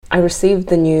I received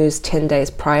the news 10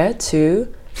 days prior to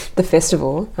the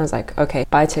festival. I was like, okay,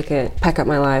 buy a ticket, pack up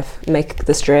my life, make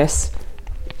this dress,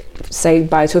 say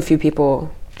bye to a few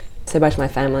people, say bye to my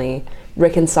family,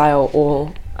 reconcile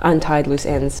all untied loose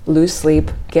ends, lose sleep,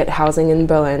 get housing in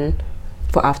Berlin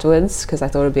for afterwards, because I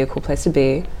thought it would be a cool place to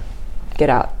be, get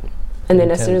out. And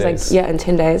then as soon as in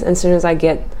 10 days, and as soon as I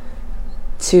get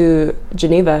to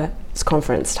Geneva, it's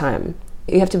conference time.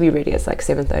 You have to be ready, it's like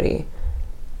 7:30,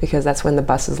 because that's when the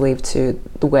buses leave to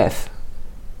the WEF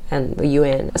and the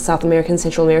UN. South Americans,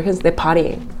 Central Americans, they're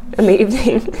partying in the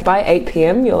evening. By 8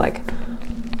 p.m, you're like...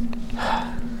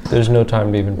 There's no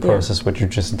time to even process what you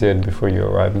just did before you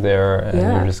arrived there, and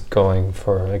you're just going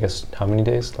for, I guess, how many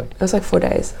days? It was like 4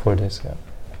 days. 4 days, yeah.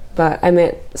 But I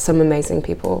met some amazing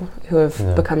people who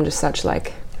have become just such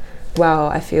like, wow,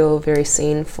 I feel very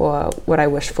seen for what I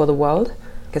wish for the world,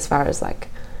 as far as like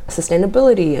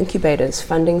sustainability, incubators,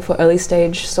 funding for early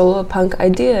stage solar punk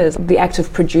ideas, the act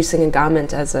of producing a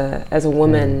garment as a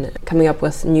woman, coming up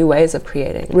with new ways of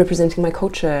creating, representing my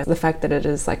culture, the fact that it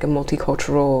is like a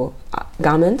multicultural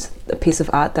garment, a piece of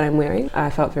art that I'm wearing. I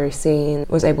felt very seen,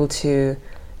 was able to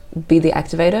be the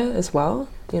activator as well,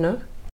 you know.